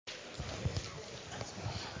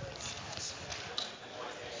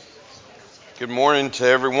Good morning to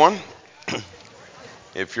everyone.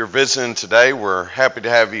 If you're visiting today, we're happy to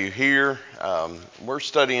have you here. We're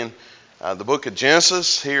studying the book of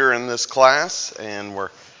Genesis here in this class, and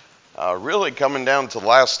we're really coming down to the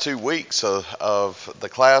last 2 weeks of the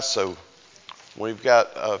class, so we've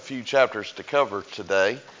got a few chapters to cover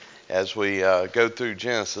today as we go through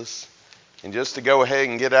Genesis. And just to go ahead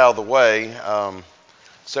and get out of the way,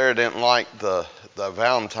 Sarah didn't like the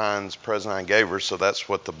Valentine's present I gave her, so that's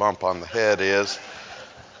what the bump on the head is.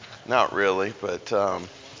 Not really, but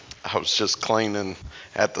I was just cleaning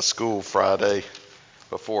at the school Friday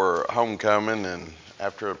before homecoming and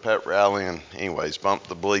after a pet rally, and anyways, bumped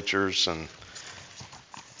the bleachers and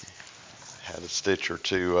had a stitch or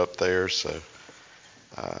two up there. So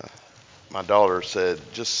my daughter said,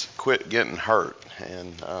 just quit getting hurt,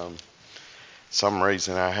 and some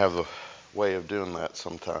reason I have a way of doing that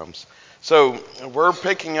sometimes. So we're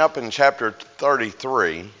picking up in chapter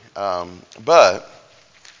 33, but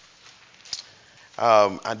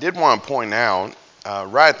I did want to point out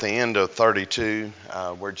right at the end of 32,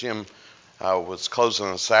 where Jim was closing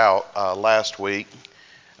us out last week,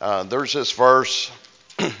 there's this verse,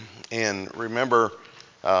 and remember,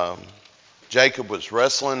 Jacob was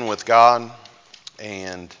wrestling with God,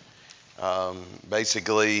 and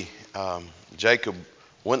basically Jacob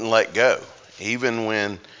wouldn't let go, even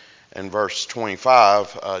when in verse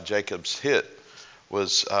 25 Jacob's hip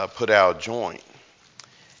was put out of joint.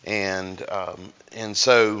 And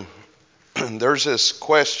so there's this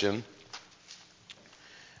question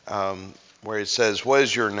where it says, what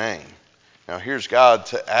is your name? Now here's God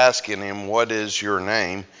asking him, what is your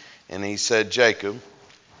name? And he said, Jacob.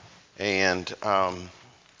 And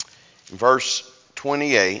verse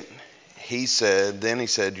 28, then he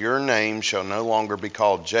said, your name shall no longer be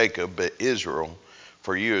called Jacob, but Israel,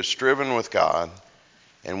 for you have striven with God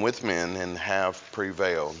and with men and have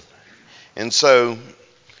prevailed. And so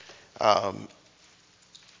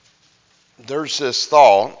there's this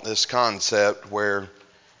thought, this concept where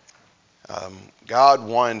God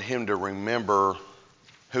wanted him to remember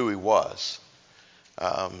who he was.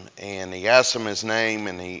 And he asked him his name,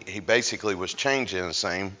 and he basically was changing his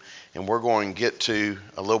name. And we're going to get to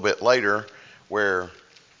a little bit later where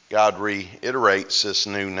God reiterates this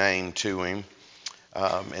new name to him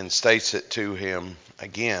and states it to him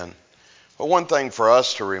again. But one thing for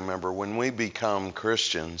us to remember when we become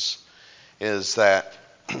Christians is that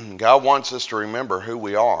God wants us to remember who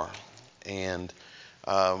we are. And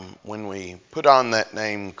when we put on that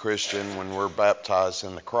name Christian, when we're baptized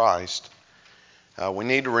into Christ, we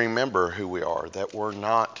need to remember who we are, that we're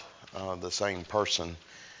not the same person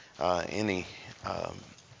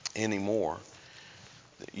anymore.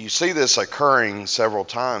 You see this occurring several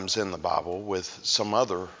times in the Bible with some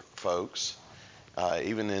other folks,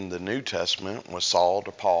 even in the New Testament with Saul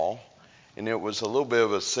to Paul. And it was a little bit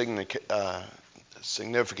of a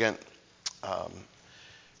significant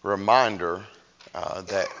reminder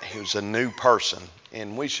that he was a new person.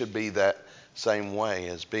 And we should be that same way.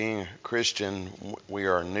 As being a Christian, we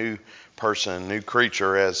are a new person, a new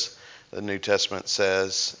creature, as the New Testament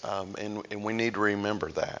says, and we need to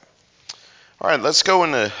remember that. All right, let's go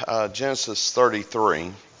into Genesis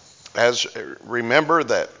 33. Remember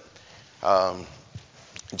that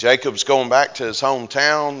Jacob's going back to his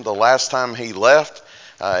hometown. The last time he left,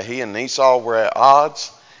 he and Esau were at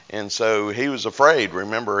odds, and so he was afraid.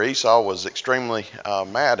 Remember, Esau was extremely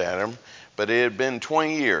mad at him, but it had been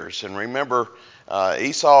 20 years. And remember,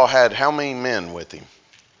 Esau had how many men with him?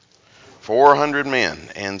 400 men.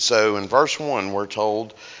 And so in verse 1, we're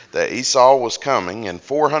told that Esau was coming and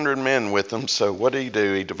 400 men with him. So what did he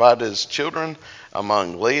do? He divided his children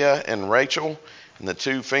among Leah and Rachel and the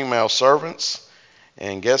two female servants.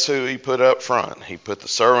 And guess who he put up front? He put the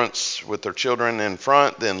servants with their children in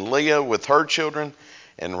front, then Leah with her children,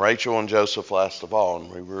 and Rachel and Joseph last of all.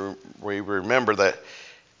 And we remember that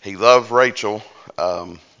he loved Rachel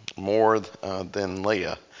more than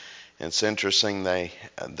Leah. It's interesting they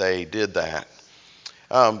did that.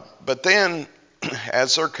 But then,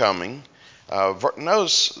 as they're coming,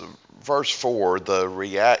 notice verse 4, the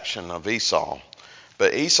reaction of Esau.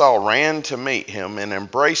 But Esau ran to meet him and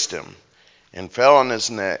embraced him and fell on his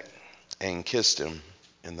neck and kissed him,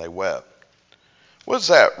 and they wept. What does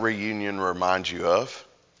that reunion remind you of?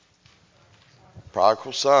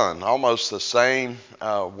 Prodigal son, almost the same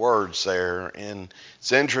words there. And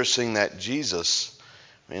it's interesting that Jesus,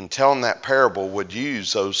 in telling that parable, would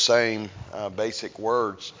use those same basic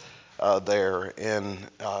words there. And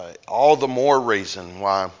all the more reason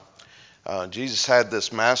why Jesus had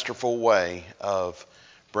this masterful way of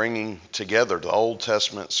bringing together the Old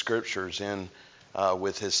Testament scriptures in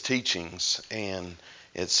with his teachings. And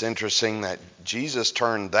It's interesting that Jesus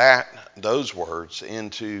turned those words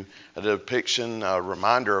into a depiction, a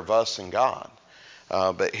reminder of us and God.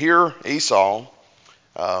 But here Esau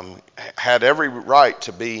had every right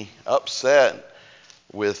to be upset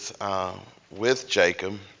with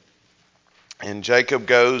Jacob. And Jacob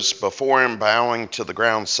goes before him, bowing to the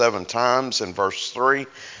ground 7 times in verse 3.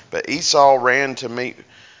 But Esau ran to meet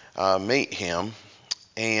him.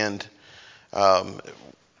 And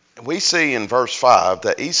we see in verse 5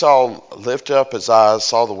 that Esau lifted up his eyes,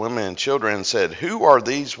 saw the women and children, and said, "Who are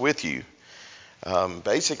these with you?"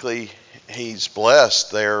 Basically, he's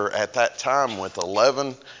blessed there at that time with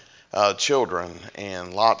 11 children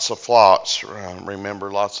and lots of flocks.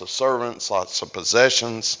 Remember, lots of servants, lots of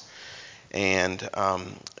possessions. And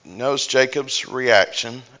knows Jacob's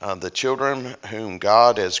reaction, the children whom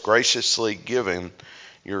God has graciously given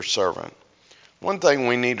your servant. One thing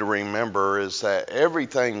we need to remember is that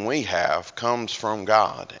everything we have comes from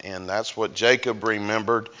God, and that's what Jacob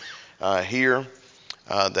remembered here,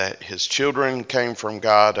 that his children came from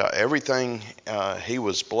God. Everything he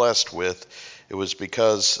was blessed with, it was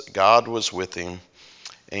because God was with him,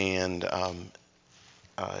 and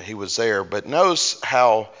he was there. But notice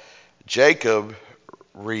how Jacob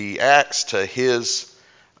reacts to his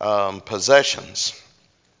possessions.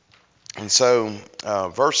 And so,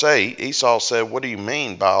 verse 8, Esau said, "What do you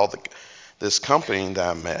mean by all this company that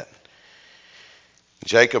I met?"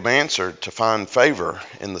 Jacob answered, "To find favor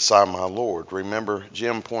in the sight of my Lord." Remember,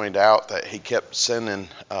 Jim pointed out that he kept sending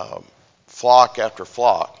flock after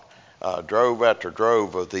flock, drove after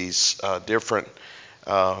drove of these different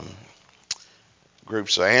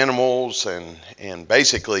groups of animals and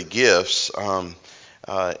basically gifts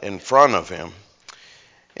in front of him.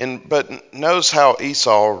 But notice how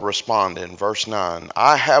Esau responded in verse 9.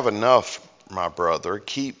 "I have enough, my brother.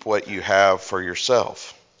 Keep what you have for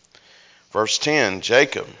yourself." Verse 10,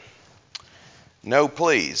 Jacob, "No,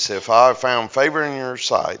 please, if I have found favor in your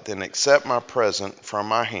sight, then accept my present from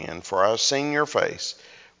my hand, for I have seen your face,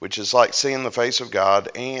 which is like seeing the face of God,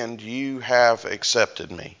 and you have accepted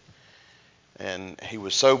me." And he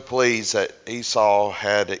was so pleased that Esau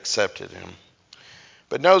had accepted him.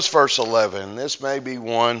 But notice verse 11. This may be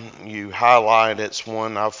one you highlight. It's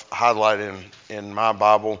one I've highlighted in my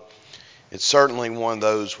Bible. It's certainly one of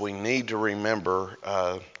those we need to remember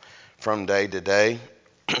from day to day.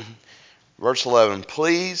 Verse 11,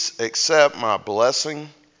 "Please accept my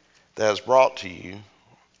blessing that is brought to you."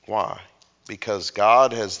 Why? "Because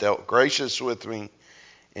God has dealt gracious with me,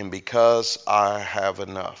 and because I have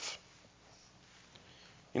enough."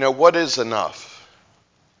 You know, what is enough?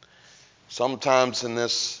 Sometimes in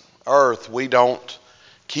this earth, we don't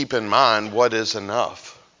keep in mind what is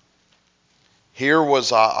enough. Here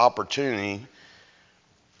was our opportunity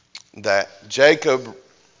that Jacob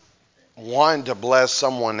wanted to bless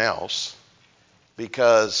someone else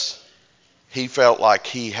because he felt like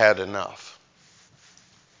he had enough.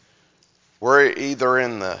 We're either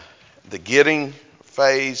in the getting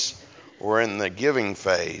phase or in the giving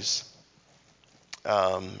phase.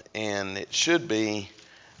 And it should be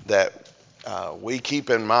that we keep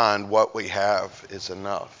in mind what we have is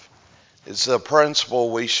enough. It's a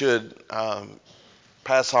principle we should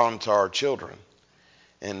pass on to our children.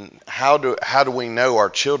 And how do we know our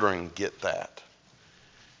children get that?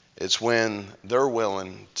 It's when they're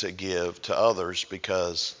willing to give to others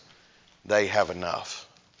because they have enough.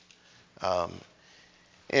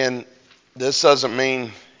 And this doesn't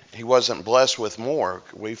mean he wasn't blessed with more.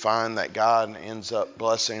 We find that God ends up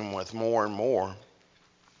blessing him with more and more.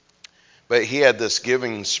 But he had this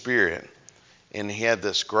giving spirit, and he had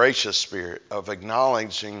this gracious spirit of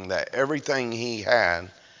acknowledging that everything he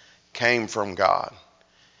had came from God,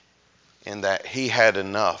 and that he had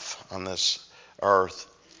enough on this earth.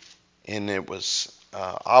 And it was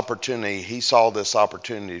opportunity. He saw this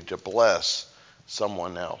opportunity to bless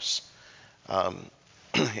someone else.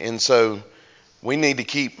 And so we need to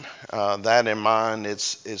keep that in mind.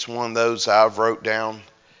 It's one of those I've wrote down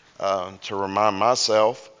to remind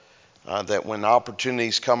myself that when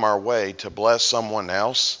opportunities come our way to bless someone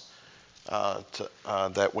else,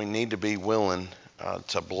 that we need to be willing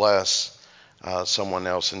to bless someone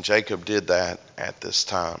else. And Jacob did that at this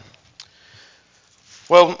time.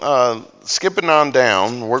 Well, skipping on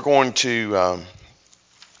down, we're going to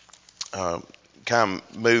kind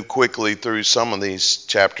of move quickly through some of these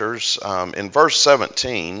chapters. In verse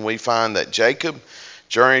 17, we find that Jacob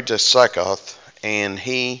journeyed to Succoth, and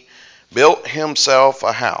he built himself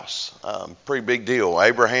a house. Pretty big deal.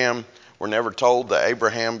 We're never told that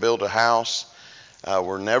Abraham built a house.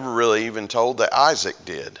 We're never really even told that Isaac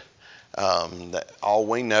did. All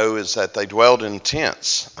we know is that they dwelled in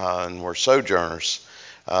tents and were sojourners.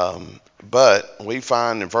 But we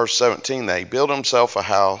find in verse 17 that he built himself a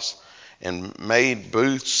house and made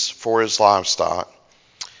booths for his livestock.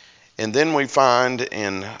 And then we find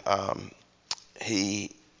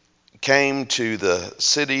he came to the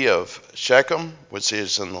city of Shechem, which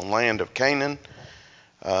is in the land of Canaan,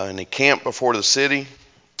 and he camped before the city.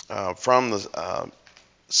 From the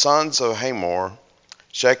sons of Hamor,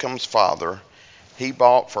 Shechem's father, he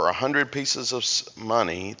bought for 100 pieces of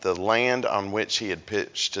money the land on which he had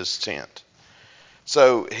pitched his tent.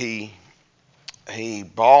 So he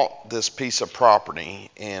bought this piece of property,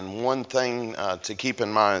 and one thing to keep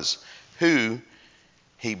in mind is who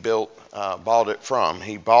he bought it from.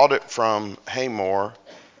 He bought it from Hamor,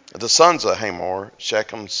 the sons of Hamor,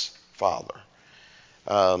 Shechem's father.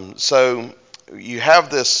 So you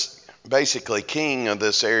have this basically king of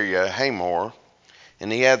this area, Hamor,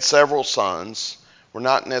 and he had several sons. We're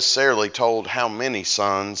not necessarily told how many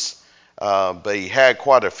sons, but he had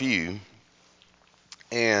quite a few.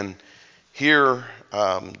 And here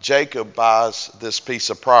Jacob buys this piece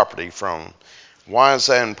of property from him. Why is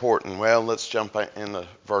that important? Well, let's jump into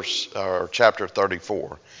chapter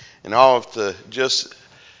 34. And I'll have to just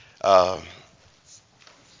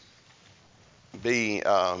be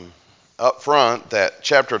up front that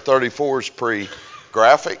chapter 34 is pretty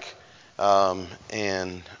graphic.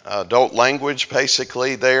 And adult language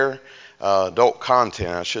basically there, adult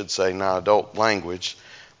content I should say, not adult language.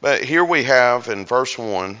 But here we have in verse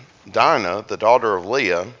 1, Dinah, the daughter of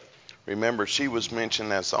Leah. Remember, she was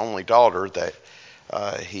mentioned as the only daughter that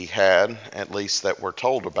he had, at least that we're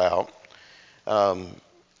told about.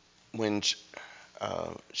 When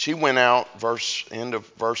she went out, end of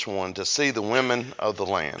verse 1, to see the women of the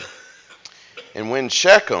land. And when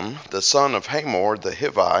Shechem, the son of Hamor the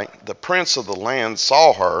Hivite, the prince of the land,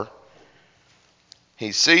 saw her,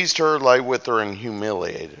 he seized her, lay with her, and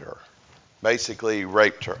humiliated her. Basically,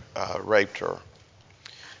 raped her.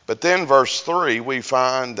 But then, verse 3, we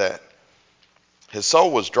find that his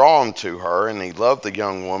soul was drawn to her, and he loved the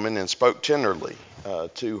young woman and spoke tenderly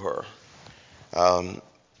to her. Kind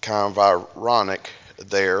of ironic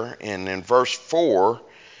there. And in verse 4,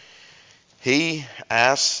 he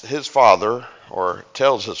asks his father, or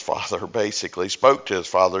tells his father basically, spoke to his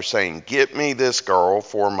father saying, "Get me this girl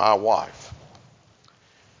for my wife."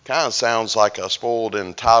 Kind of sounds like a spoiled,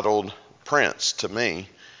 entitled prince to me,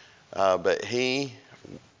 but he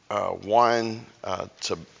wanted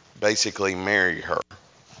to basically marry her.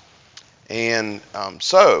 And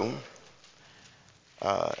so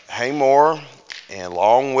Hamor, and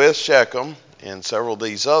along with Shechem and several of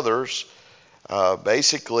these others,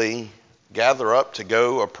 basically gather up to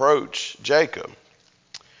go approach Jacob.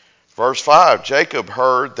 Verse 5, Jacob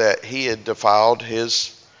heard that he had defiled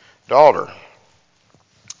his daughter.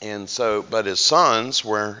 And so, but his sons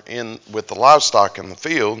were in with the livestock in the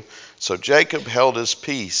field, so Jacob held his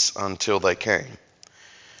peace until they came.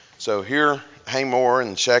 So here Hamor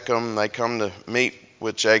and Shechem, they come to meet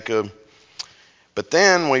with Jacob. But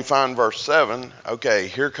then we find verse 7, okay,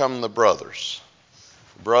 here come the brothers.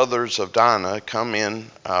 Brothers of Dinah come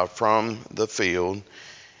in from the field.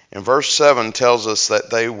 And verse 7 tells us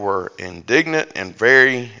that they were indignant and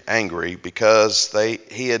very angry because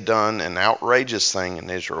he had done an outrageous thing in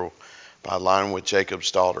Israel by lying with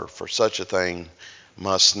Jacob's daughter. For such a thing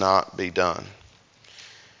must not be done.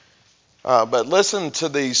 But listen to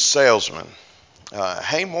these salesmen.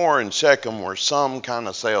 Hamor and Shechem were some kind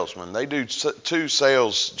of salesmen. They do two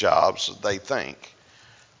sales jobs, they think.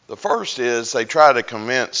 The first is they try to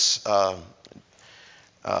convince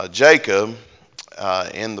Jacob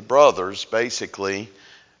and the brothers, basically,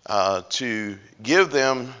 to give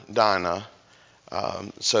them Dinah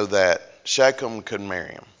so that Shechem could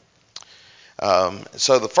marry him.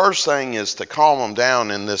 So the first thing is to calm them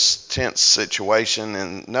down in this tense situation.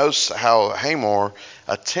 And notice how Hamor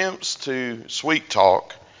attempts to sweet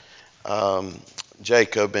talk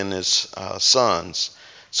Jacob and his sons.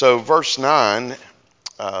 So verse 9,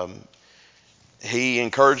 he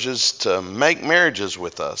encourages to make marriages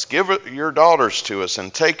with us. Give your daughters to us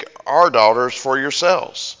and take our daughters for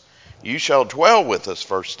yourselves. You shall dwell with us,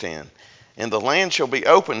 verse 10, and the land shall be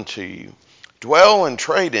open to you. Dwell and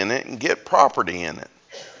trade in it and get property in it.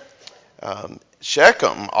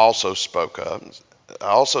 Shechem also spoke up,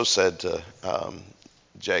 also said to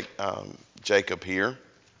Jacob here,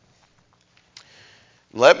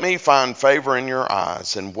 "Let me find favor in your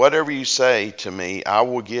eyes, and whatever you say to me I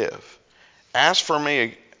will give. Ask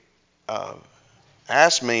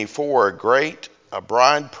me for a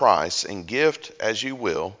bride price and gift as you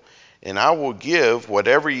will, and I will give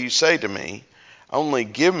whatever you say to me. Only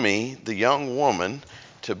give me the young woman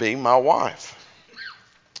to be my wife."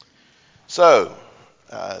 So,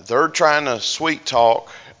 they're trying to sweet talk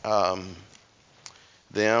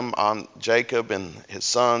them on Jacob and his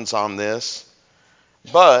sons on this.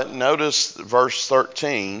 But notice verse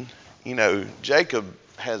 13, Jacob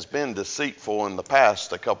has been deceitful in the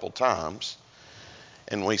past a couple times.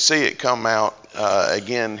 And we see it come out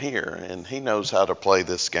again here. And he knows how to play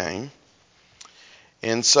this game.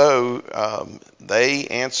 And so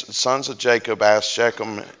sons of Jacob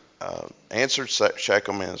answered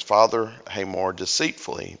Shechem and his father Hamor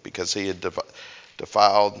deceitfully because he had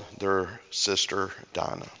defiled their sister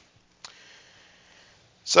Dinah.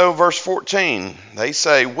 So verse 14, they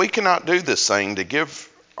say, we cannot do this thing to give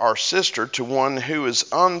our sister to one who is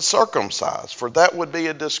uncircumcised, for that would be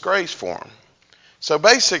a disgrace for him. So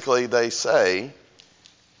basically they say,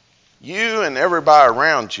 you and everybody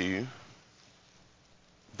around you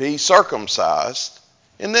be circumcised,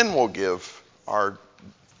 and then we'll give our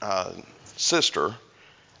sister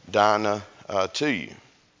Dinah to you.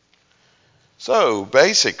 So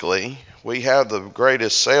basically, we have the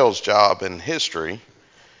greatest sales job in history.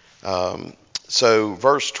 So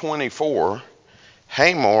verse 24,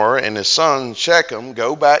 Hamor and his son Shechem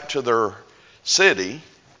go back to their city,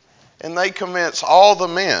 and they convince all the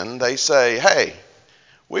men. They say, hey,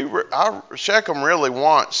 Shechem really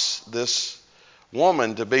wants this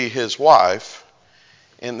woman to be his wife,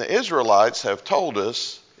 and the Israelites have told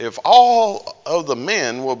us if all of the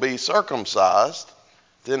men will be circumcised,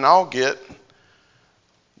 then I'll get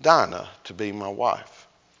Dinah to be my wife.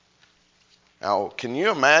 Now, can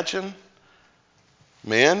you imagine,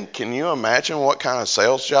 men, can you imagine what kind of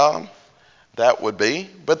sales job that would be?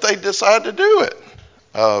 But they decide to do it,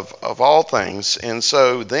 of all things. And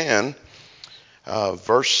so then,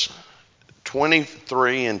 verse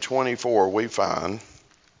 23 and 24, we find,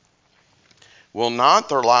 will not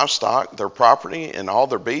their livestock, their property, and all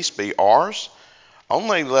their beasts be ours?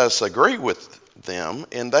 Only let us agree with them,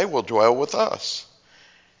 and they will dwell with us.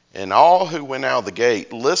 And all who went out of the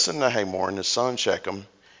gate listened to Hamor and his son Shechem,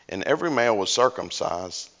 and every male was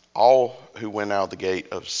circumcised, all who went out of the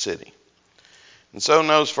gate of the city. And so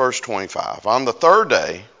notice verse 25. On the third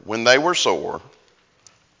day, when they were sore,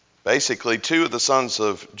 basically two of the sons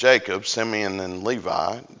of Jacob, Simeon and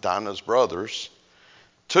Levi, Dinah's brothers,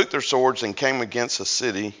 took their swords and came against the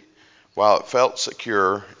city while it felt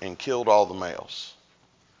secure and killed all the males.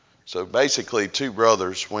 So basically two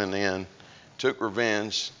brothers went in, took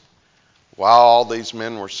revenge. While all these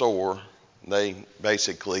men were sore, they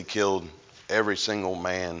basically killed every single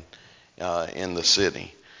man in the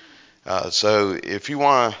city. So if you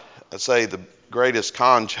want to say the greatest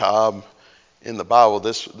con job in the Bible,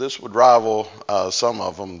 this would rival some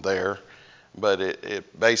of them there. But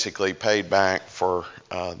it basically paid back for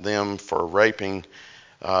them for raping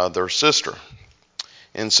their sister.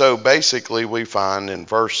 And so basically we find in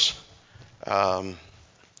verse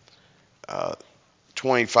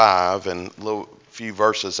 25 and a few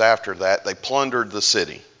verses after that, they plundered the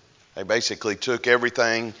city. They basically took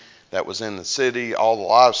everything that was in the city, all the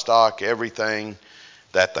livestock, everything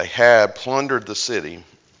that they had, plundered the city.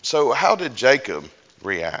 So how did Jacob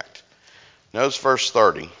react? Notice verse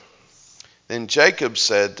 30. Then Jacob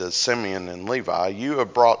said to Simeon and Levi, you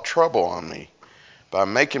have brought trouble on me by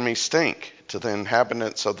making me stink to the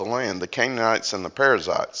inhabitants of the land, the Canaanites and the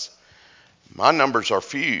Perizzites. My numbers are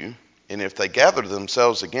few, and if they gather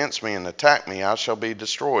themselves against me and attack me, I shall be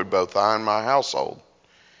destroyed, both I and my household.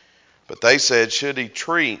 But they said, should he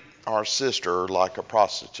treat our sister like a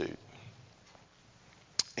prostitute?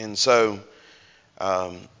 And so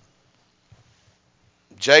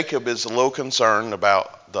Jacob is a little concerned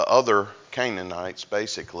about the other Canaanites,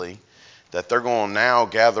 basically, that they're going to now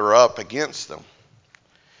gather up against them.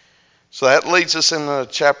 So that leads us into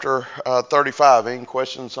chapter 35. Any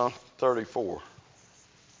questions on 34?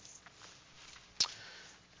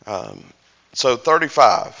 So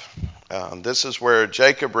 35, this is where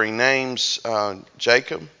God renames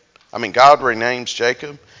Jacob,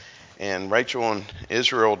 and Rachel and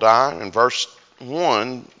Israel die. In verse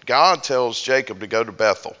 1, God tells Jacob to go to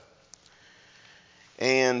Bethel.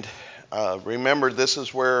 And remember, this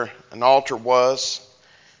is where an altar was,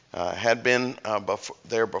 had been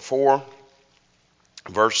there before.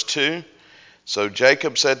 Verse 2, so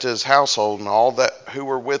Jacob said to his household and all that who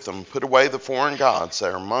were with him, put away the foreign gods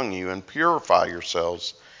that are among you and purify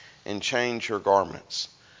yourselves and change your garments.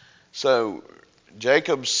 So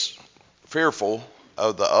Jacob's fearful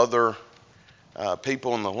of the other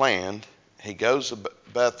people in the land. He goes to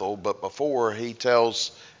Bethel, but before he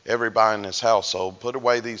tells everybody in his household, put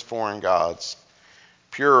away these foreign gods,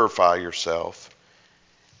 purify yourself.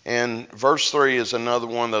 And verse 3 is another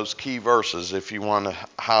one of those key verses if you want to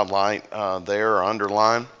highlight there or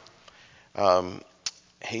underline.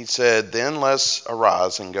 he said, "Then let's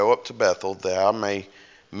arise and go up to Bethel, that I may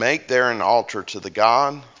make there an altar to the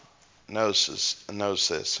God," notice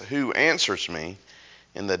this, "who answers me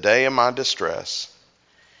in the day of my distress,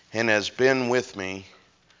 and has been with me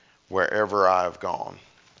wherever I have gone."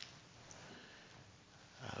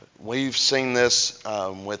 We've seen this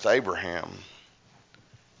with Abraham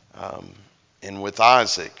and with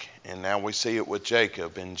Isaac, and now we see it with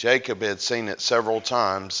Jacob. And Jacob had seen it several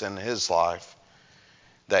times in his life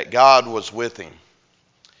that God was with him.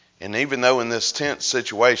 And even though in this tense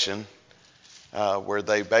situation where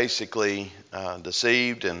they basically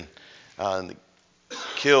deceived and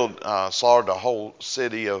slaughtered a whole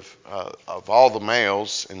city of all the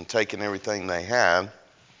males and taken everything they had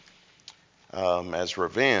as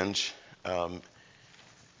revenge,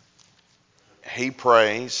 he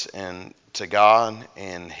prays to God,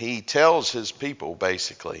 and he tells his people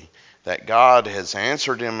basically that God has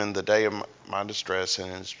answered him in the day of my distress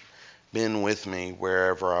and has been with me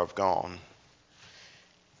wherever I've gone.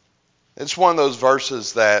 It's one of those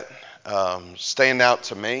verses that stand out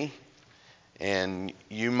to me, and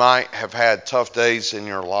you might have had tough days in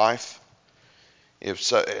your life. If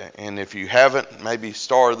so, and if you haven't, maybe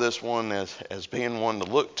star this one as being one to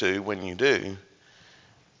look to when you do.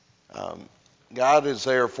 God is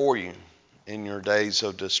there for you in your days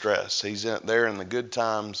of distress. He's there in the good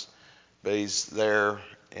times, but he's there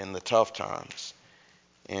in the tough times.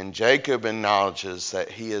 And Jacob acknowledges that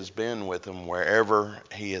he has been with him wherever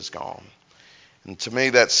he has gone. And to me,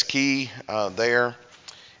 that's key there.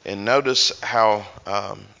 And notice how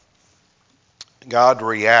God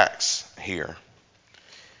reacts here.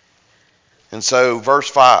 And so, verse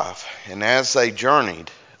 5, "And as they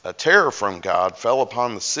journeyed, a terror from God fell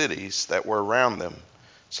upon the cities that were around them,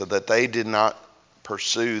 so that they did not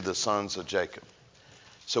pursue the sons of Jacob."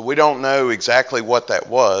 So we don't know exactly what that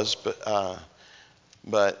was,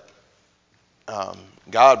 but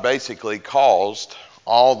God basically caused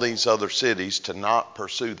all these other cities to not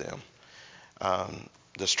pursue them,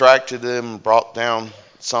 distracted them, brought down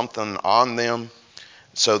something on them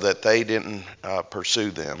so that they didn't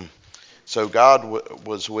pursue them. So God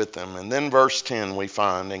was with them. And then verse 10 we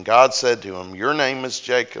find, "And God said to him, Your name is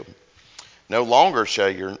Jacob. No longer shall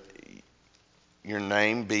your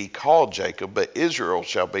name be called Jacob, but Israel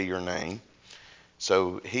shall be your name."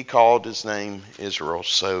 So he called his name Israel.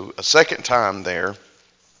 So a second time there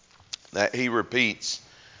that he repeats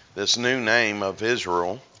this new name of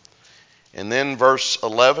Israel. And then verse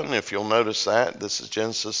 11, if you'll notice that, this is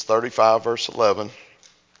Genesis 35, verse 11.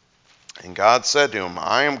 "And God said to him,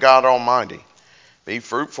 I am God Almighty. Be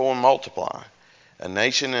fruitful and multiply. A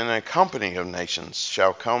nation and a company of nations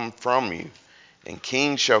shall come from you, and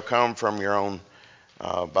kings shall come from your own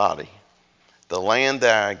body. The land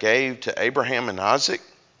that I gave to Abraham and Isaac,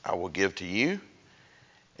 I will give to you,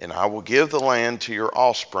 and I will give the land to your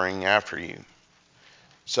offspring after you."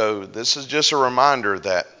 So this is just a reminder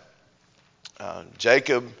that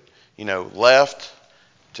Jacob, left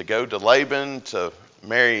to go to Laban to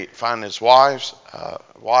find his wife,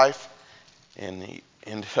 and he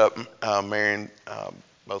ended up marrying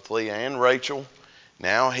both Leah and Rachel.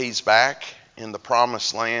 Now he's back in the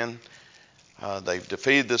promised land. They've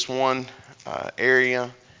defeated this one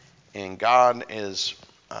area, and God is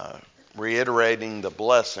reiterating the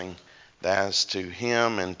blessing that's to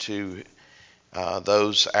him and to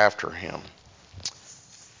those after him.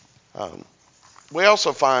 We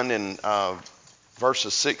also find in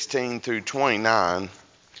verses 16 through 29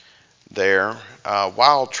 there,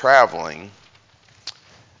 while traveling,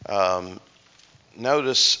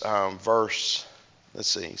 notice verse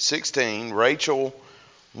 16, Rachel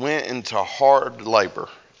went into hard labor.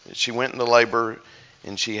 She went into labor,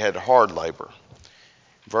 and she had hard labor.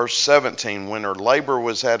 Verse 17, when her labor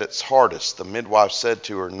was at its hardest, the midwife said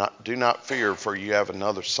to her, Do not fear, for you have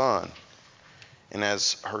another son. And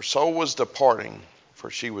as her soul was departing, for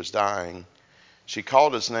she was dying, she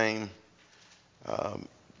called his name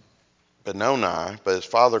Benoni, but his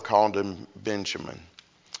father called him Benjamin.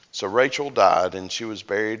 So Rachel died, and she was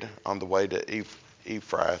buried on the way to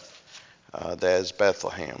Ephrath, that is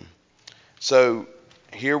Bethlehem. So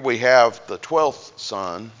here we have the 12th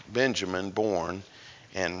son, Benjamin, born,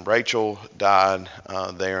 and Rachel died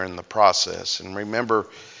there in the process. And remember,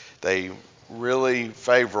 they really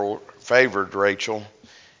favored Rachel,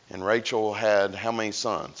 and Rachel had how many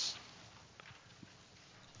sons?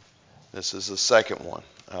 This is the second one.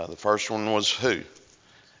 The first one was who?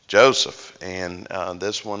 Joseph, and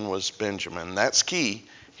this one was Benjamin. That's key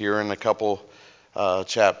here in a couple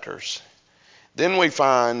chapters. Then we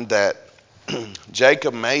find that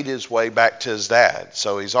Jacob made his way back to his dad.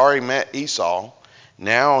 So he's already met Esau.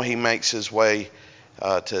 Now he makes his way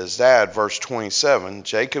to his dad, verse 27,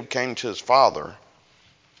 Jacob came to his father,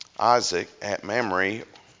 Isaac, at Mamre.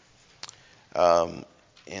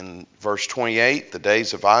 In verse 28, the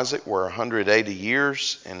days of Isaac were 180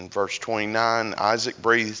 years. In verse 29, Isaac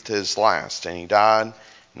breathed his last, and he died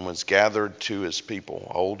and was gathered to his people,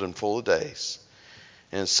 old and full of days.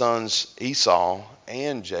 And his sons Esau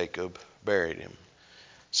and Jacob buried him.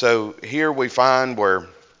 So here we find where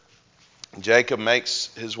Jacob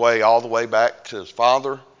makes his way all the way back to his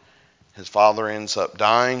father. His father ends up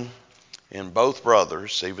dying, and both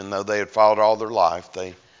brothers, even though they had fought all their life,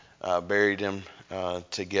 they buried him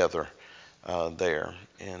together there.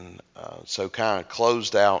 And so kind of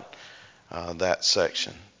closed out that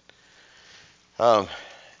section.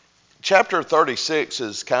 Chapter 36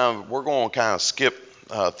 is we're going to kind of skip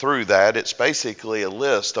through that. It's basically a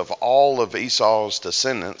list of all of Esau's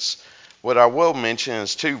descendants. What I will mention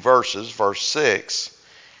is 2 verses. Verse 6,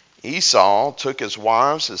 Esau took his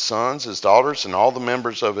wives, his sons, his daughters, and all the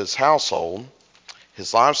members of his household,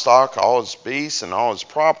 his livestock, all his beasts, and all his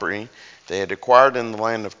property they had acquired in the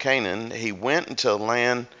land of Canaan. He went into a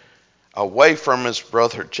land away from his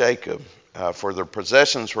brother Jacob, for their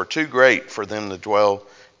possessions were too great for them to dwell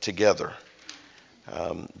together.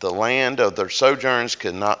 The land of their sojourns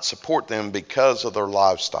could not support them because of their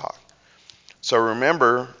livestock. So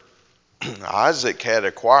remember, Isaac had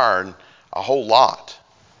acquired a whole lot.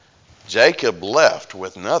 Jacob left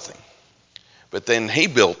with nothing, but then he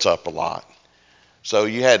built up a lot. So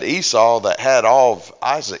you had Esau that had all of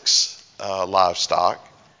Isaac's livestock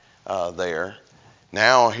there.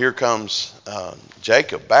 Now here comes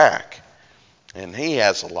Jacob back, and he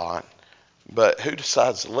has a lot. But who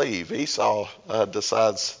decides to leave? Esau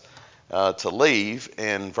decides to leave.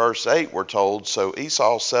 In verse 8 we're told, so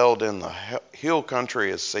Esau settled in the hill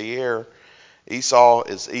country of Seir. Esau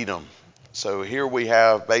is Edom. So here we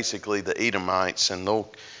have basically the Edomites, and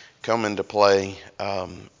they'll come into play a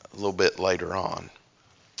little bit later on.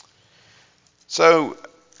 So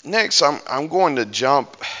next I'm going to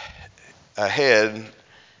jump ahead.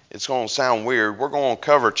 It's going to sound weird. We're going to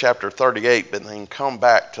cover chapter 38, but then come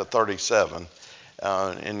back to 37,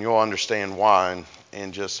 and you'll understand why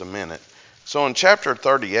in just a minute. So in chapter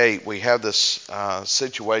 38, we have this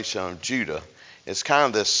situation of Judah. It's kind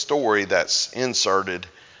of this story that's inserted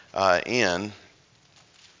in.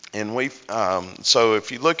 And so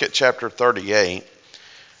if you look at chapter 38,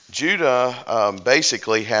 Judah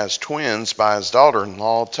basically has twins by his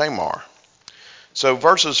daughter-in-law Tamar. So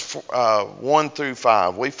verses 1 through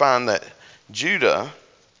 5, we find that Judah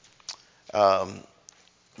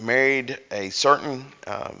married a certain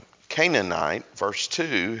Canaanite, verse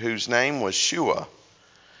 2, whose name was Shua.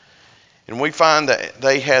 And we find that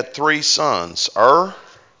they had 3 sons, Onan,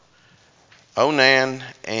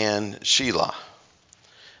 and Shelah.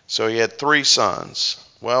 So he had 3 sons.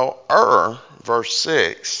 Well, verse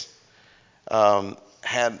 6,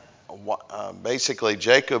 had basically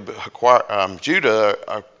Judah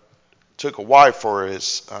took a wife for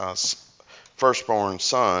his firstborn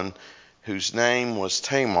son, whose name was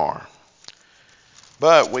Tamar.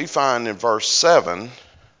 But we find in verse 7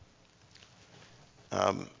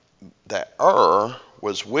 that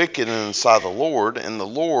was wicked in the sight of the Lord, and the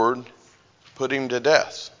Lord put him to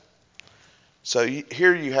death. So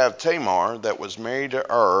here you have Tamar that was married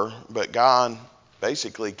to but God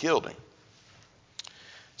basically killed him.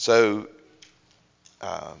 So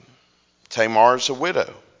Tamar's a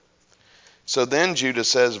widow. So then Judah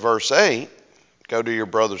says, verse 8, go to your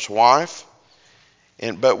brother's wife.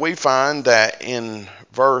 But we find that in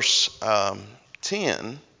verse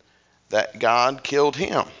 10 that God killed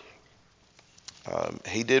him.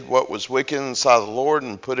 He did what was wicked in the sight of the Lord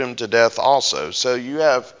and put him to death also. So you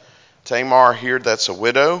have Tamar here that's a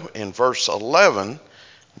widow. In verse 11,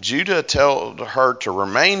 Judah told her to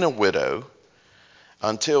remain a widow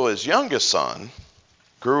until his youngest son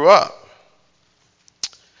grew up.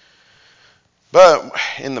 But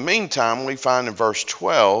in the meantime, we find in verse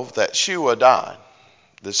 12 that Shua died.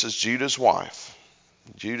 This is Judah's wife.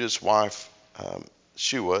 Judah's wife,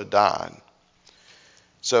 Shua, died.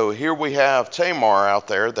 So here we have Tamar out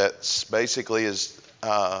there that's basically his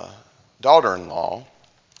daughter-in-law.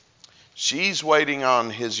 She's waiting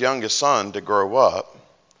on his youngest son to grow up,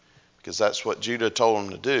 because that's what Judah told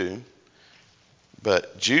him to do.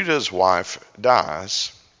 But Judah's wife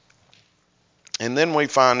dies. And then we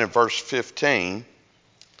find in verse 15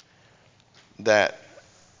 that,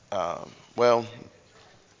 let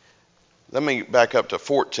me back up to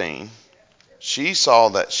 14. She saw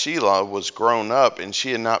that Shelah was grown up and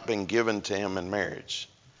she had not been given to him in marriage.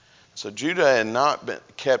 So Judah had not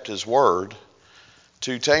kept his word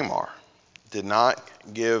to Tamar. Did not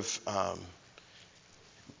give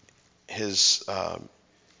his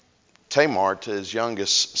Tamar to his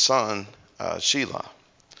youngest son, Shelah.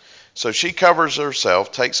 So she covers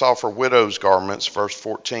herself, takes off her widow's garments, verse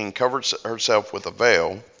 14, covers herself with a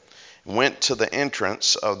veil, and went to the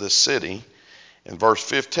entrance of the city. In verse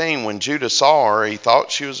 15, when Judah saw her, he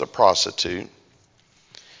thought she was a prostitute.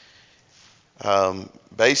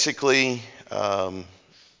 Basically,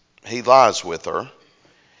 he lies with her.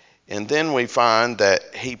 And then we find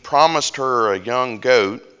that he promised her a young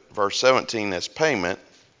goat, verse 17, as payment,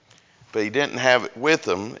 but he didn't have it with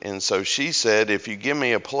him. And so she said, if you give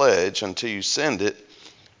me a pledge until you send it,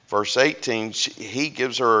 verse 18, he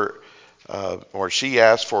gives her, or she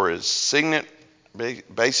asks for his signet,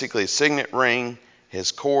 basically a signet ring,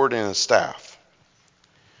 his cord, and his staff.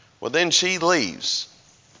 Well, then she leaves.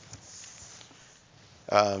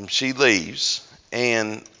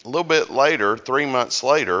 And a little bit later, 3 months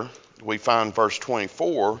later, we find verse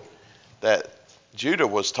 24 that Judah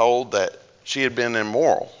was told that she had been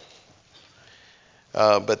immoral.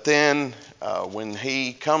 But then when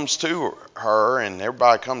he comes to her and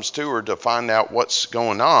everybody comes to her to find out what's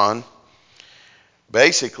going on,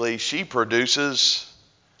 basically she produces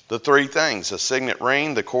the three things: the signet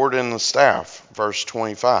ring, the cord, and the staff, verse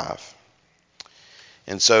 25.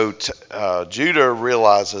 And so Judah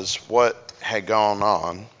realizes what had gone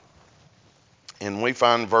on. And we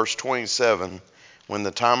find verse 27, when the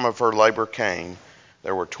time of her labor came,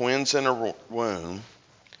 there were twins in her womb.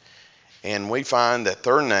 And we find that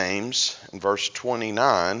their names, in verse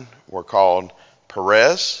 29, were called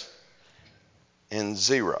Perez and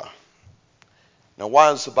Zerah. Now, why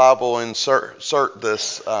does the Bible insert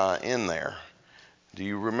this in there? Do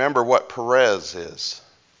you remember what Perez is?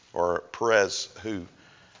 Or Perez who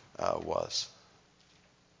was?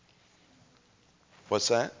 What's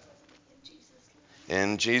that?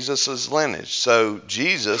 In Jesus' lineage. So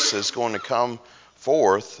Jesus is going to come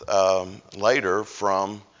forth later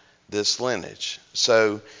from this lineage.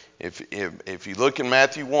 So if you look in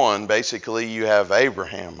Matthew 1, basically you have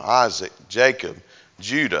Abraham, Isaac, Jacob,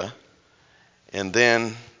 Judah, and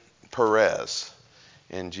then Perez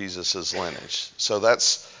in Jesus' lineage. So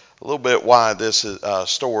that's a little bit why this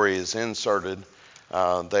story is inserted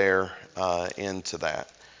there into that.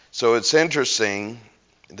 So it's interesting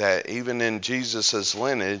that even in Jesus'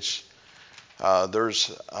 lineage,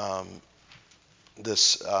 there's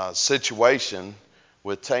this situation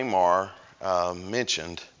with Tamar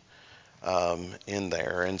mentioned in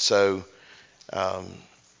there. And so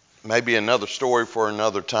maybe another story for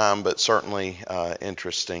another time, but certainly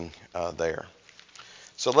interesting there.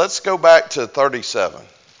 So let's go back to 37.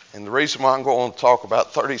 And the reason why I'm going to talk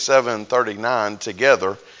about 37 and 39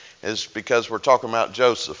 together is because we're talking about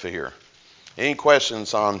Joseph here. Any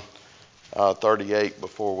questions on 38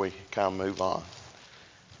 before we kind of move on?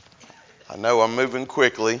 I know I'm moving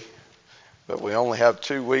quickly, but we only have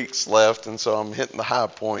 2 weeks left, and so I'm hitting the high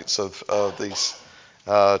points of these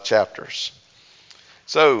chapters.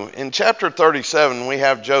 So in chapter 37, we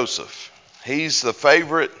have Joseph. He's the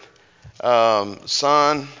favorite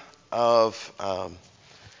son of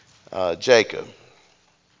Jacob.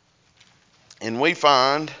 And we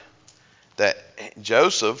find that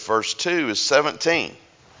Joseph, verse 2, is 17.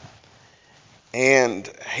 And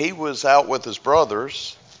he was out with his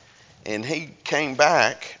brothers, and he came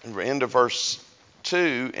back into verse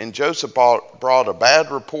 2, and Joseph brought a bad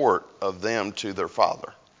report of them to their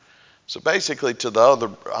father. So basically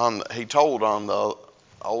he told on the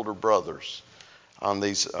older brothers, on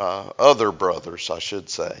these other brothers, I should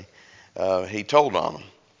say. He told on them.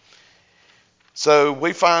 So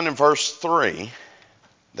we find in verse 3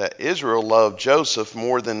 that Israel loved Joseph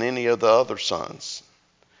more than any of the other sons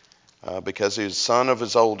because he was son of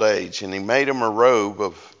his old age, and he made him a robe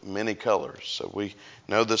of many colors. So we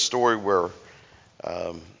know the story where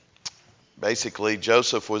basically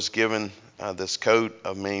Joseph was given this coat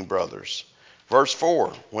of many brothers. Verse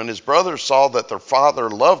 4, when his brothers saw that their father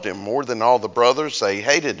loved him more than all the brothers, they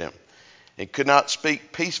hated him and could not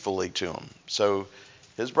speak peacefully to him. So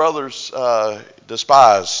his brothers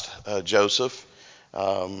despised Joseph,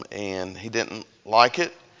 and he didn't like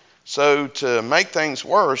it. So to make things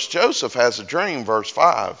worse, Joseph has a dream, verse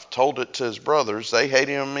 5, told it to his brothers. They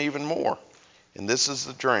hated him even more. And this is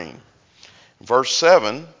the dream. Verse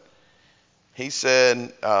 7, he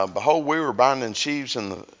said, behold, we were binding sheaves in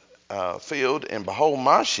the field, and behold,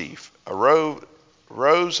 my sheaf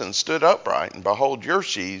arose and stood upright, and behold, your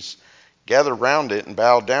sheaves gathered round it and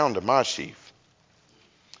bowed down to my sheaf.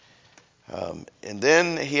 And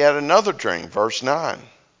then he had another dream, verse 9.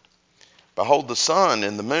 Behold, the sun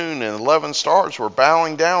and the moon and 11 stars were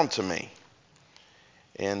bowing down to me.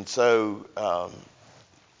 And so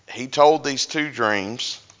he told these two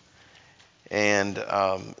dreams, And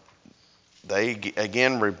they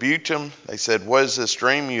again rebuked him. They said, "What is this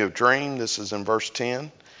dream you have dreamed?" This is in verse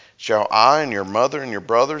 10. "Shall I and your mother and your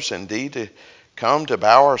brothers indeed come to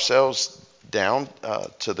bow ourselves down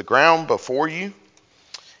to the ground before you?"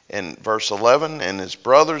 In verse 11, and his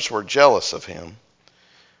brothers were jealous of him,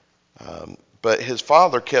 but his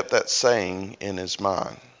father kept that saying in his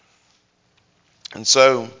mind. And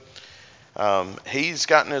so he's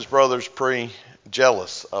gotten his brothers pretty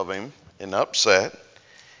jealous of him and upset.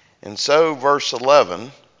 And so verse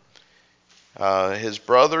 11, his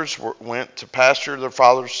brothers went to pasture their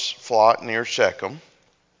father's flock near Shechem.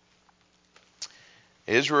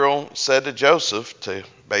 Israel said to Joseph to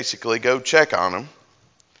basically go check on him.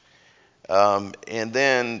 And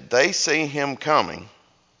then they see him coming.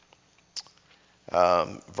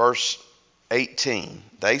 Verse 18,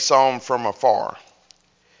 they saw him from afar.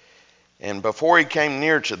 And before he came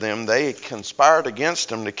near to them, they conspired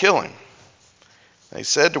against him to kill him. They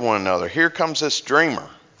said to one another, "Here comes this dreamer."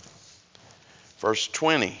 Verse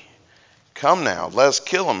 20, "Come now, let us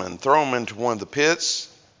kill him and throw him into one of the pits.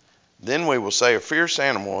 Then we will say a fierce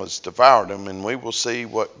animal has devoured him, and we will see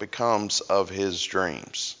what becomes of his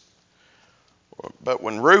dreams." But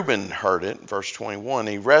when Reuben heard it, verse 21,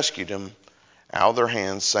 he rescued him out of their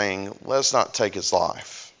hands, saying, "Let us not take his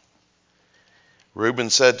life." Reuben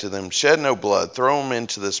said to them, "Shed no blood. Throw him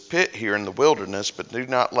into this pit here in the wilderness, but do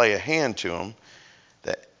not lay a hand to him,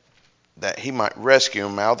 that he might rescue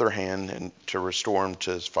him out of their hand and to restore him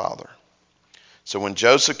to his father." So when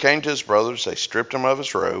Joseph came to his brothers, they stripped him of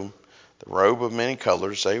his robe, the robe of many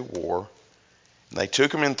colors they wore, and they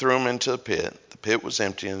took him and threw him into the pit. The pit was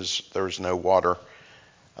empty and there was no water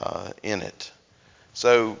in it.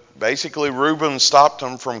 So basically Reuben stopped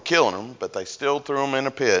them from killing him, but they still threw him in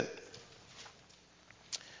a pit.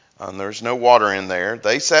 And there's no water in there.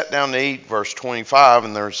 They sat down to eat, verse 25,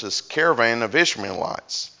 and there's this caravan of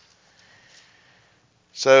Ishmaelites.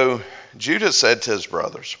 So Judah said to his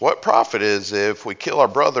brothers, "What profit is it if we kill our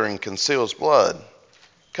brother and conceal his blood?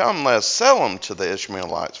 Come, let us sell him to the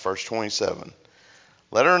Ishmaelites." Verse 27.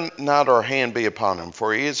 "Let not our hand be upon him,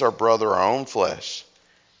 for he is our brother, our own flesh."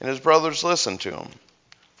 And his brothers listened to him.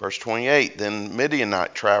 Verse 28. Then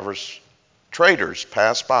Midianite traders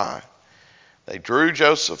passed by. They drew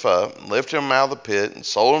Joseph up and lifted him out of the pit and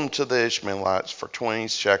sold him to the Ishmaelites for 20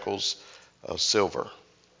 shekels of silver.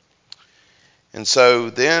 And so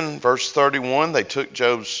then, verse 31, they took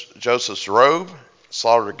Joseph's robe,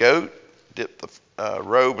 slaughtered a goat, dipped the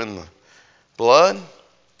robe in the blood.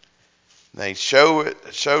 They showed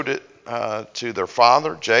it to their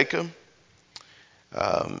father, Jacob.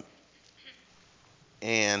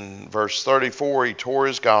 And verse 34, he tore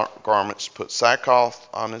his garments, put sackcloth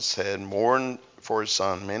on his head, mourned for his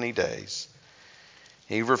son many days.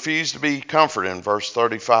 He refused to be comforted in verse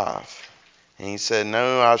 35. And he said,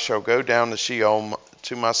 "No, I shall go down to Sheol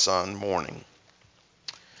to my son mourning."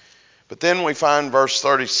 But then we find verse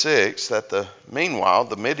 36 that meanwhile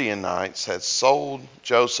the Midianites had sold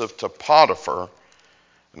Joseph to Potiphar,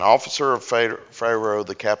 an officer of Pharaoh,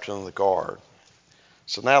 the captain of the guard.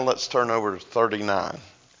 So now let's turn over to 39.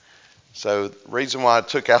 So the reason why I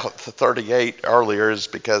took out the 38 earlier is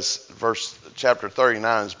because chapter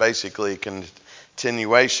 39 is basically a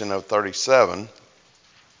continuation of 37.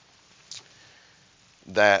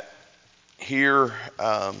 That here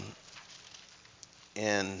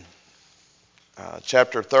in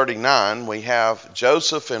chapter 39 we have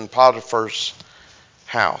Joseph in Potiphar's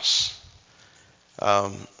house.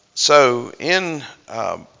 So in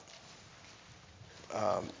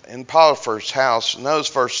Potiphar's house, notice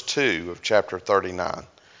verse 2 of chapter 39.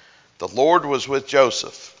 The Lord was with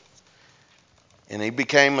Joseph, and he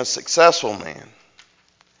became a successful man,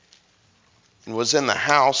 and was in the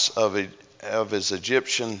house of his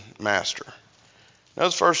Egyptian master.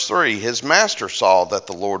 Notice verse 3. His master saw that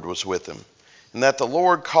the Lord was with him, and that the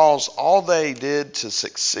Lord caused all they did to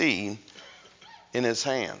succeed in his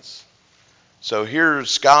hands. So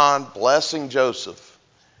here's God blessing Joseph,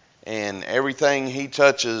 and everything he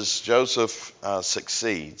touches, Joseph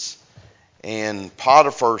succeeds. And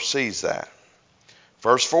Potiphar sees that.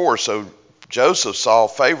 Verse 4, so Joseph saw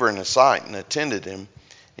favor in his sight and attended him.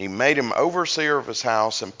 He made him overseer of his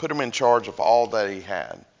house and put him in charge of all that he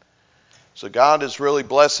had. So God is really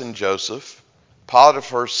blessing Joseph.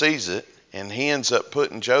 Potiphar sees it, and he ends up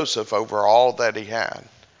putting Joseph over all that he had.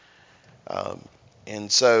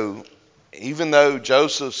 And so even though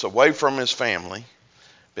Joseph's away from his family,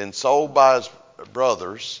 been sold by his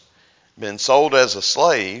brothers, been sold as a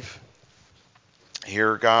slave,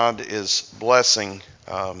 here God is blessing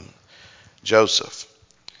Joseph.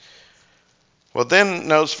 Well, then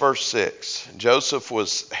notice verse 6. Joseph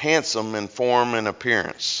was handsome in form and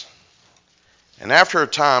appearance. And after a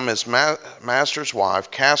time, his master's wife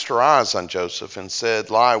cast her eyes on Joseph and said,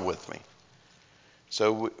 "Lie with me."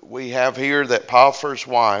 So we have here that Potiphar's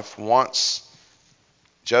wife wants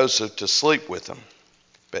Joseph to sleep with him.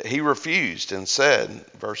 But he refused and said,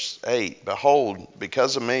 verse 8, "Behold,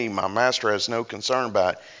 because of me, my master has no concern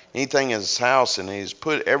about anything in his house, and he has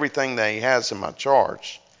put everything that he has in my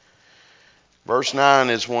charge." Verse 9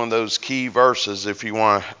 is one of those key verses if you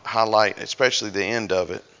want to highlight, especially the end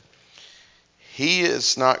of it. "He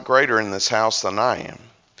is not greater in this house than I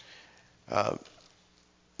am,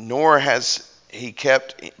 nor has he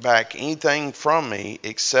kept back anything from me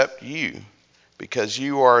except you, because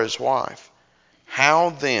you are his wife.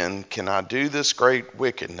 How then can I do this great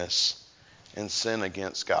wickedness and sin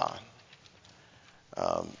against God?"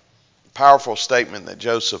 Powerful statement that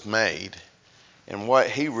Joseph made. And what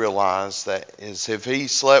he realized that is if he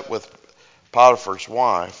slept with Potiphar's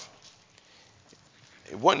wife,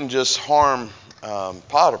 it wouldn't just harm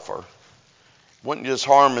Potiphar, wouldn't just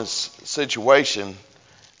harm his situation,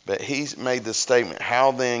 but he made the statement,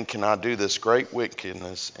 "How then can I do this great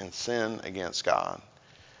wickedness and sin against God?"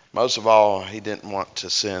 Most of all, he didn't want to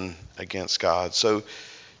sin against God. So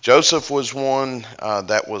Joseph was one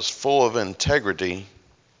that was full of integrity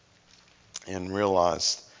and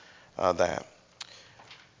realized that.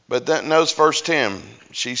 But then notice verse 10,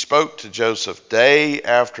 she spoke to Joseph day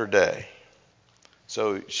after day.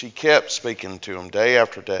 So she kept speaking to him day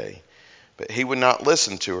after day, but he would not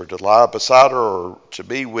listen to her, to lie beside her or to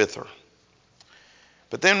be with her.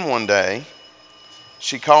 But then one day,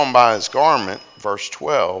 she called him by his garment, verse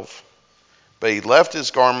 12, but he left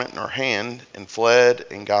his garment in her hand and fled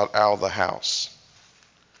and got out of the house.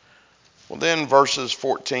 Well, then verses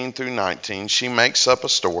 14 through 19, she makes up a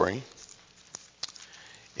story.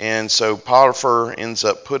 And so Potiphar ends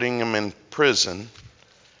up putting him in prison.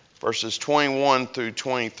 Verses 21 through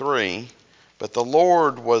 23, "But the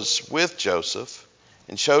Lord was with Joseph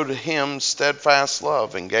and showed him steadfast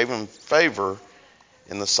love and gave him favor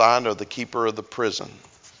in the sight of the keeper of the prison."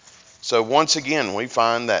 So once again, we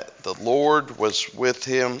find that the Lord was with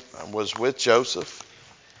him, was with Joseph,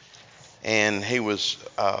 and he was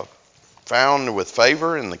found with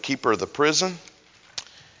favor in the keeper of the prison.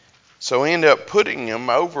 So he ended up putting him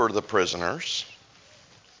over the prisoners.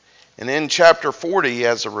 And in chapter 40,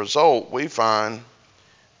 as a result, we find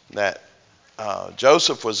that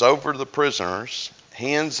Joseph was over the prisoners.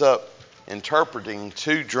 He ends up interpreting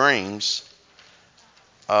two dreams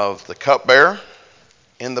of the cupbearer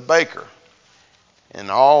and the baker. And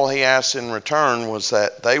all he asked in return was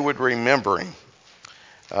that they would remember him.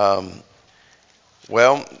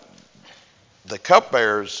 Well, the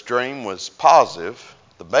cupbearer's dream was positive.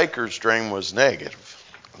 The baker's dream was negative.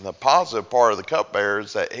 And the positive part of the cupbearer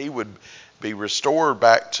is that he would be restored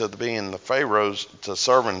back to being to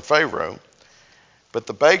serving Pharaoh. But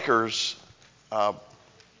the baker's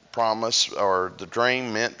promise or the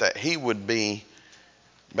dream meant that he would be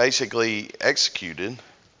basically executed.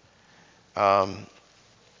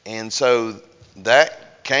 And so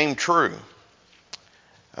that came true.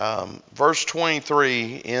 Verse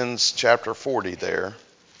 23 ends chapter 40 there.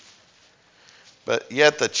 "But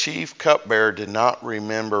yet the chief cupbearer did not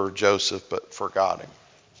remember Joseph, but forgot him."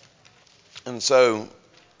 And so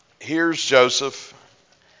here's Joseph.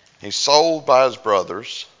 He's sold by his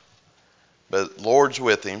brothers, but the Lord's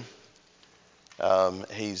with him.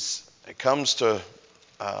 He comes to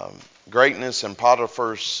greatness in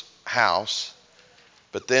Potiphar's house,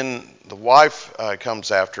 but then the wife comes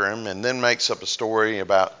after him and then makes up a story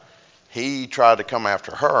about he tried to come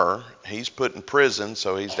after her. He's put in prison,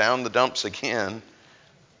 so he's down the dumps again.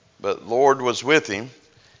 But Lord was with him.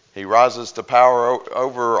 He rises to power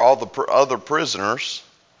over all the other prisoners.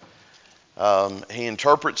 He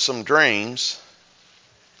interprets some dreams.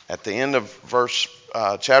 At the end of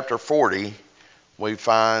chapter 40, we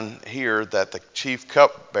find here that the chief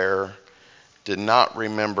cupbearer did not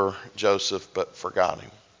remember Joseph, but forgot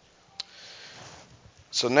him.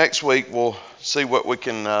 So next week we'll see what we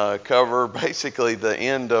can cover. Basically, the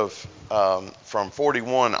end of from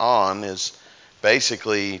 41 on is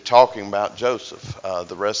basically talking about Joseph.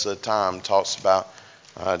 The rest of the time talks about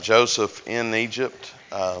Joseph in Egypt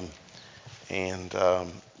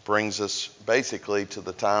and brings us basically to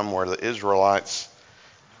the time where the Israelites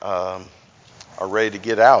are ready to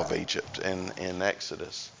get out of Egypt in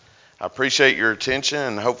Exodus. I appreciate your attention,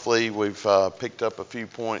 and hopefully we've picked up a few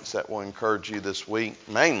points that will encourage you this week,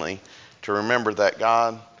 mainly to remember that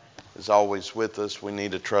God is always with us. We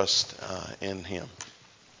need to trust in Him.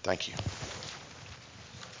 Thank you.